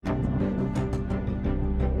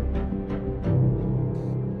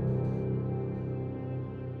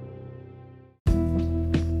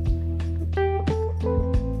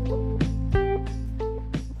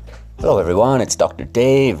Hello everyone, it's Dr.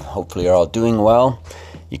 Dave. Hopefully you're all doing well.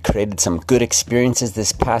 You created some good experiences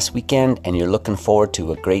this past weekend and you're looking forward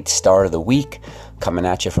to a great start of the week. Coming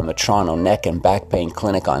at you from the Toronto Neck and Back Pain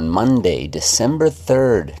Clinic on Monday, December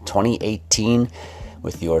 3rd, 2018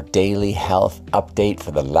 with your daily health update for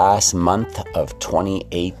the last month of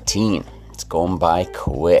 2018. It's going by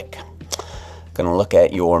quick. Going to look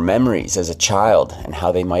at your memories as a child and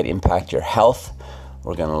how they might impact your health.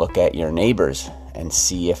 We're going to look at your neighbors and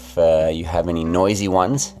see if you have any noisy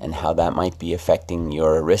ones and how that might be affecting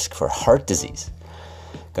your risk for heart disease.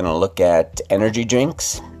 Going to look at energy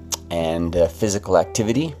drinks and physical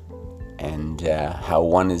activity and how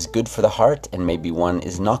one is good for the heart and maybe one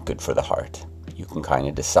is not good for the heart. You can kind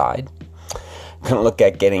of decide. Going to look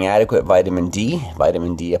at getting adequate vitamin D.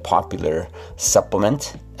 Vitamin D, a popular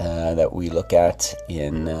supplement that we look at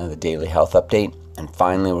in the Daily Health Update. And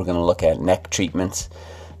finally, we're going to look at neck treatments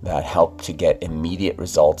that help to get immediate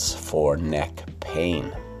results for neck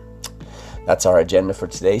pain. That's our agenda for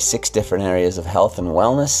today. 6 different areas of health and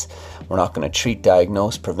wellness. We're not going to treat,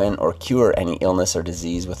 diagnose, prevent, or cure any illness or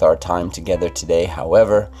disease with our time together today.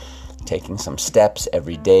 However, taking some steps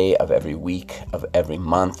every day of every week of every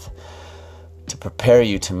month to prepare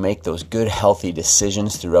you to make those good, healthy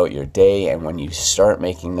decisions throughout your day. And when you start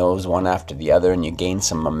making those one after the other and you gain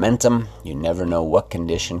some momentum, you never know what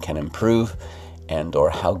condition can improve and or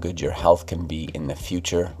how good your health can be in the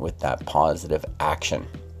future with that positive action.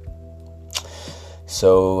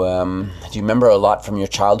 So, do you remember a lot from your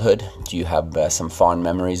childhood? Do you have some fond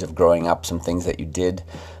memories of growing up, some things that you did?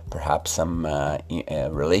 Perhaps some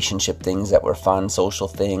relationship things that were fun, social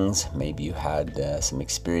things. Maybe you had some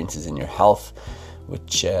experiences in your health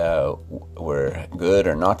which were good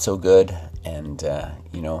or not so good. And,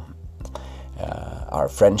 our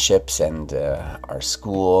friendships and our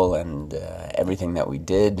school and everything that we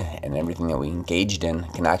did and everything that we engaged in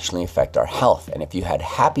can actually affect our health. And if you had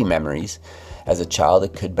happy memories as a child,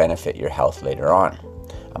 it could benefit your health later on.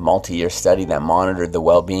 A multi-year study that monitored the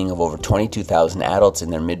well-being of over 22,000 adults in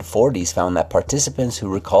their mid-40s found that participants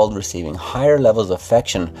who recalled receiving higher levels of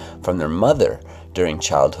affection from their mother during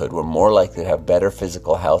childhood were more likely to have better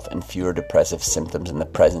physical health and fewer depressive symptoms in the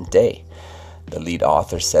present day. The lead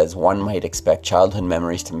author says one might expect childhood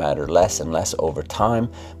memories to matter less and less over time,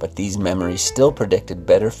 but these memories still predicted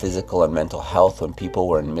better physical and mental health when people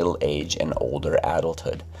were in middle age and older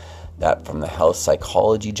adulthood. That from the Health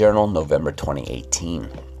Psychology Journal, November 2018.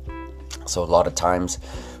 So a lot of times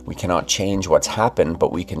we cannot change what's happened,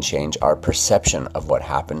 but we can change our perception of what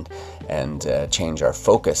happened and change our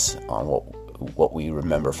focus on what we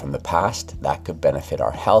remember from the past. That could benefit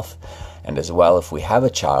our health. And as well, if we have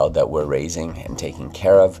a child that we're raising and taking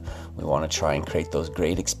care of, we want to try and create those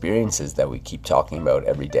great experiences that we keep talking about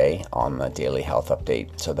every day on the Daily Health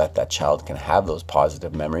Update so that that child can have those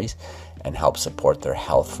positive memories and help support their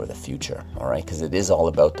health for the future. All right, because it is all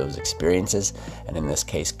about those experiences and in this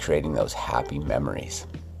case, creating those happy memories.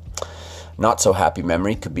 Not so happy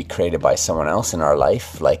memory could be created by someone else in our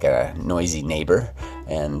life, like a noisy neighbor.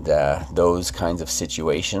 And those kinds of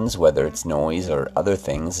situations, whether it's noise or other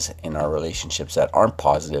things in our relationships that aren't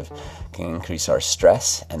positive, can increase our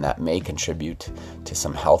stress, and that may contribute to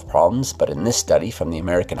some health problems. But in this study from the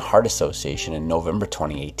American Heart Association in November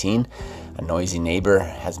 2018, a noisy neighbor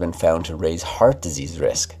has been found to raise heart disease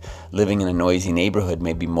risk. Living in a noisy neighborhood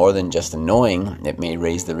may be more than just annoying. It may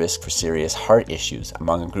raise the risk for serious heart issues.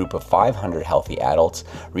 Among a group of 500 healthy adults,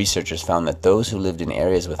 researchers found that those who lived in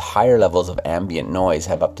areas with higher levels of ambient noise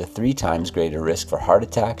have up to 3 times greater risk for heart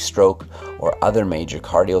attack, stroke, or other major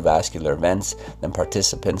cardiovascular events than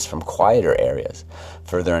participants from quieter areas.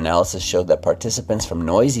 Further analysis showed that participants from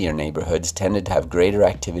noisier neighborhoods tended to have greater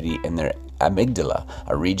activity in their amygdala,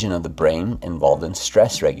 a region of the brain involved in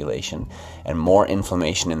stress regulation, and more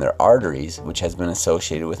inflammation in their arteries, which has been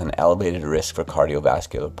associated with an elevated risk for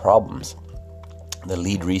cardiovascular problems. The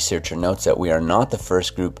lead researcher notes that we are not the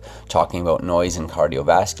first group talking about noise and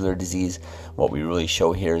cardiovascular disease. What we really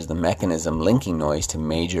show here is the mechanism linking noise to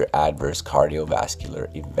major adverse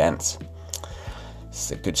cardiovascular events.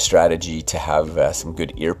 It's a good strategy to have some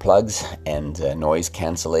good earplugs and noise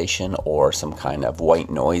cancellation or some kind of white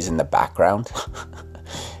noise in the background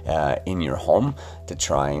in your home to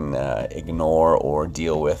try and ignore or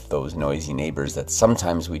deal with those noisy neighbors that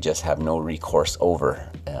sometimes we just have no recourse over.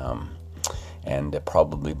 And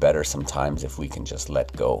probably better sometimes if we can just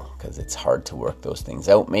let go, because it's hard to work those things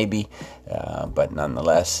out maybe, but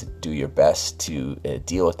nonetheless do your best to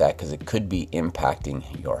deal with that because it could be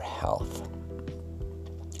impacting your health.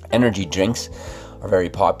 Energy drinks are very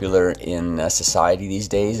popular in society these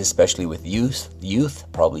days, especially with youth,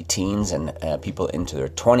 probably teens and people into their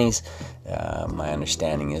 20s. My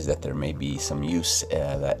understanding is that there may be some use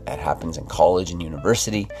that happens in college and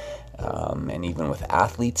university, and even with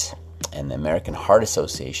athletes. And the American Heart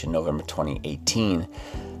Association, November 2018,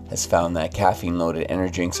 has found that caffeine-loaded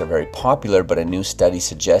energy drinks are very popular, but a new study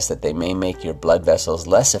suggests that they may make your blood vessels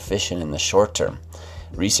less efficient in the short term.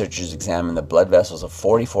 Researchers examined the blood vessels of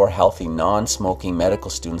 44 healthy, non-smoking medical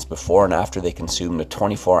students before and after they consumed a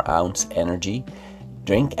 24-ounce energy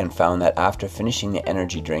drink and found that after finishing the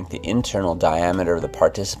energy drink, the internal diameter of the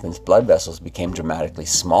participants' blood vessels became dramatically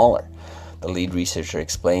smaller. The lead researcher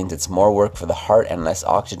explains it's more work for the heart and less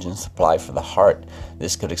oxygen supply for the heart.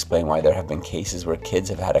 This could explain why there have been cases where kids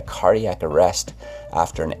have had a cardiac arrest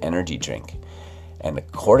after an energy drink. And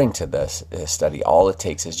according to this study, all it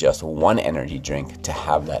takes is just one energy drink to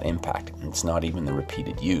have that impact. It's not even the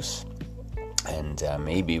repeated use. And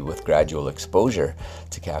maybe with gradual exposure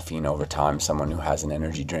to caffeine over time, someone who has an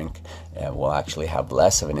energy drink will actually have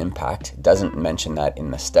less of an impact. It doesn't mention that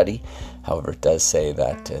in the study. However, it does say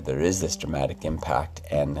that there is this dramatic impact,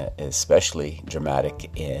 and especially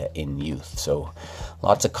dramatic in youth. So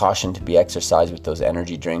lots of caution to be exercised with those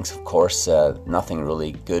energy drinks. Of course, nothing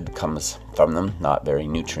really good comes from them, not very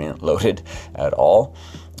nutrient loaded at all.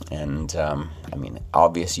 And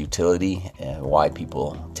obvious utility, why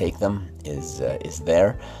people take them is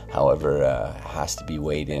there. However, has to be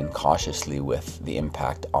weighed in cautiously with the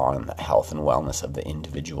impact on health and wellness of the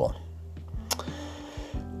individual.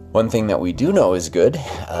 One thing that we do know is good,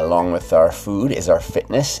 along with our food, is our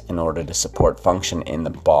fitness in order to support function in the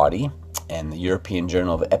body. And the European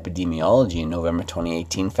Journal of Epidemiology in November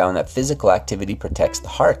 2018 found that physical activity protects the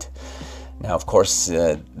heart. Now, of course,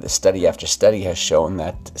 the study after study has shown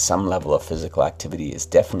that some level of physical activity is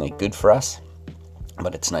definitely good for us,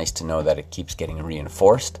 but it's nice to know that it keeps getting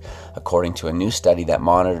reinforced. According to a new study that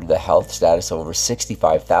monitored the health status of over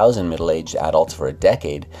 65,000 middle-aged adults for a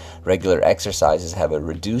decade, regular exercises have a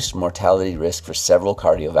reduced mortality risk for several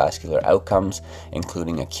cardiovascular outcomes,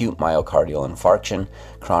 including acute myocardial infarction,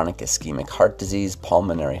 chronic ischemic heart disease,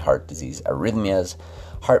 pulmonary heart disease, arrhythmias,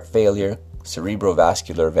 heart failure,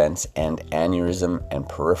 cerebrovascular events, and aneurysm and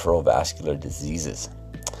peripheral vascular diseases.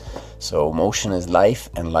 So motion is life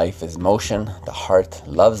and life is motion. The heart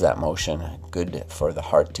loves that motion. Good for the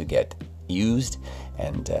heart to get used,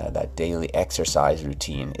 and that daily exercise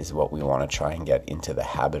routine is what we want to try and get into the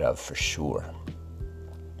habit of for sure.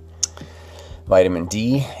 Vitamin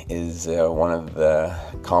D is one of the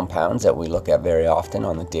compounds that we look at very often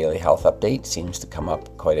on the Daily Health Update. Seems to come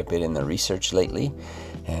up quite a bit in the research lately.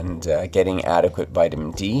 And getting adequate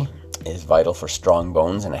vitamin D is vital for strong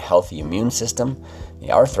bones and a healthy immune system.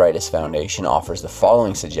 The Arthritis Foundation offers the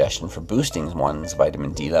following suggestion for boosting one's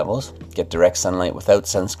vitamin D levels. Get direct sunlight without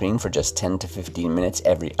sunscreen for just 10 to 15 minutes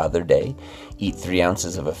every other day. Eat 3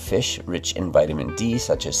 ounces of a fish rich in vitamin D,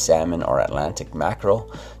 such as salmon or Atlantic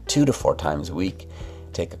mackerel, 2 to 4 times a week.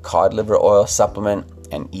 Take a cod liver oil supplement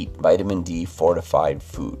and eat vitamin D fortified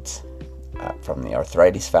foods. From the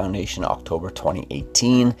Arthritis Foundation, October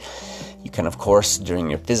 2018. You can, of course, during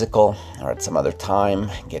your physical or at some other time,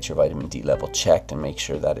 get your vitamin D level checked and make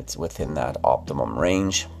sure that it's within that optimum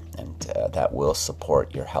range. And that will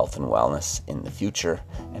support your health and wellness in the future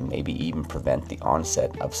and maybe even prevent the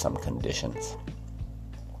onset of some conditions.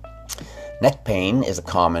 Neck pain is a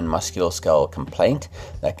common musculoskeletal complaint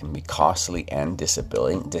that can be costly and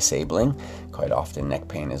disabling. Quite often, neck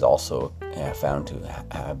pain is also found to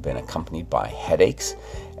have been accompanied by headaches.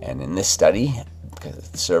 And in this study, because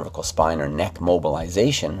cervical spine or neck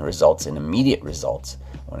mobilization results in immediate results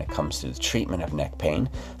when it comes to the treatment of neck pain.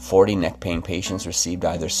 40 neck pain patients received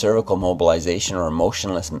either cervical mobilization or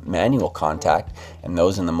motionless manual contact, and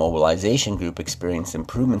those in the mobilization group experienced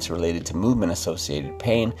improvements related to movement-associated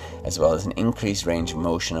pain, as well as an increased range of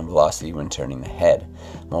motion and velocity when turning the head.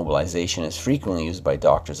 Mobilization is frequently used by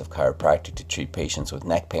doctors of chiropractic to treat patients with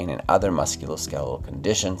neck pain and other musculoskeletal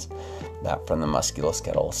conditions. That from the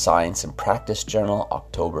Musculoskeletal Science and Practice Journal,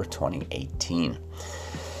 October 2018.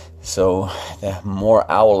 So the more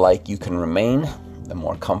owl-like you can remain, the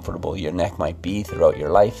more comfortable your neck might be throughout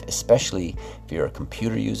your life, especially if you're a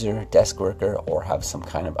computer user, desk worker, or have some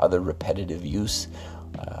kind of other repetitive use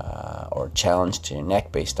or challenge to your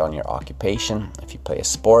neck based on your occupation. If you play a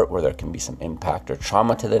sport where there can be some impact or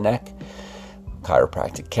trauma to the neck,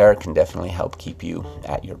 chiropractic care can definitely help keep you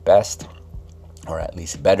at your best, or at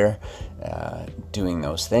least better, doing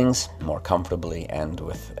those things more comfortably and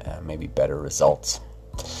with maybe better results.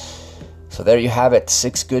 So So there you have it,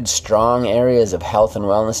 6 good, strong areas of health and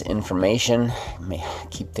wellness information.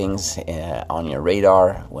 Keep things on your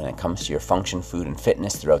radar when it comes to your function, food, and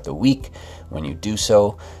fitness throughout the week. When you do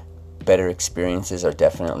so, better experiences are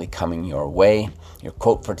definitely coming your way. Your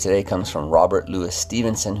quote for today comes from Robert Louis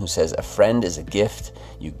Stevenson, who says, "A friend is a gift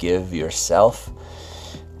you give yourself."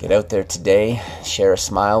 Get out there today, share a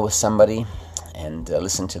smile with somebody, and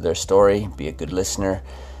listen to their story. Be a good listener.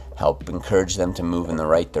 Help encourage them to move in the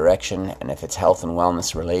right direction. And if it's health and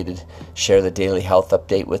wellness related, share the daily health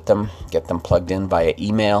update with them. Get them plugged in via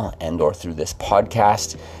email and or through this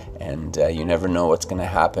podcast. And you never know what's going to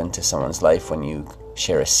happen to someone's life when you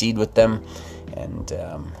share a seed with them and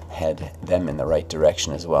head them in the right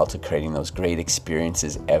direction as well to creating those great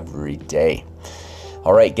experiences every day.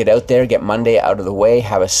 All right, get out there, get Monday out of the way,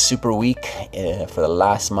 have a super week for the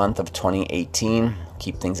last month of 2018.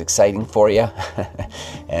 Keep things exciting for you.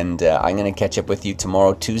 And I'm going to catch up with you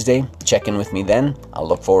tomorrow, Tuesday. Check in with me then. I'll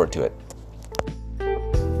look forward to it.